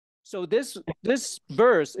So this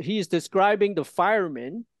verse, he's describing the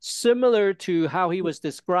fireman similar to how he was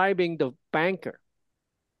describing the banker.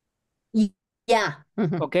 Yeah.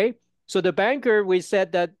 Okay. So the banker, we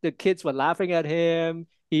said that the kids were laughing at him.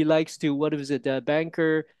 He likes to, what is it? The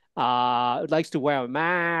banker likes to wear a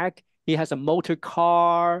Mac. He has a motor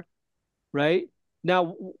car, right?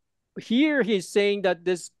 Now, here he's saying that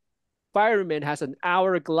this fireman has an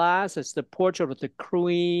hourglass as the portrait of the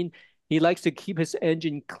queen. He likes to keep his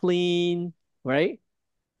engine clean, right?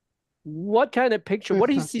 What kind of picture? What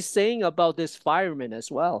is he saying about this fireman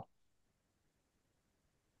as well?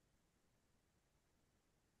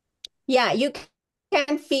 Yeah, you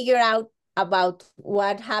can figure out about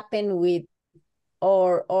what happened with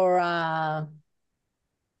or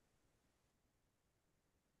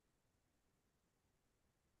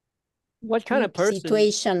What kind of person?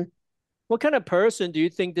 situation What kind of person do you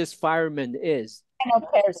think this fireman is? kind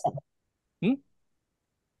of person. Hmm?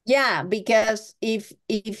 Yeah, because if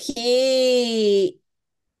he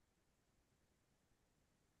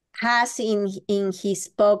has in his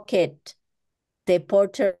pocket the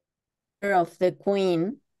portrait of the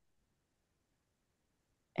queen,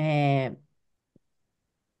 uh,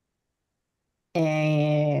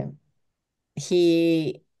 uh,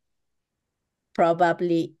 he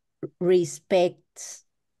probably respects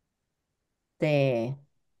the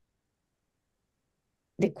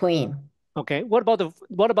queen. Okay. What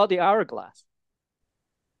about the hourglass?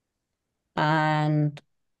 And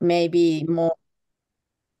maybe more.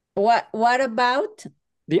 What about?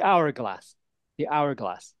 The hourglass. The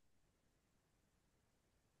hourglass.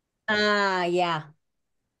 Ah, yeah.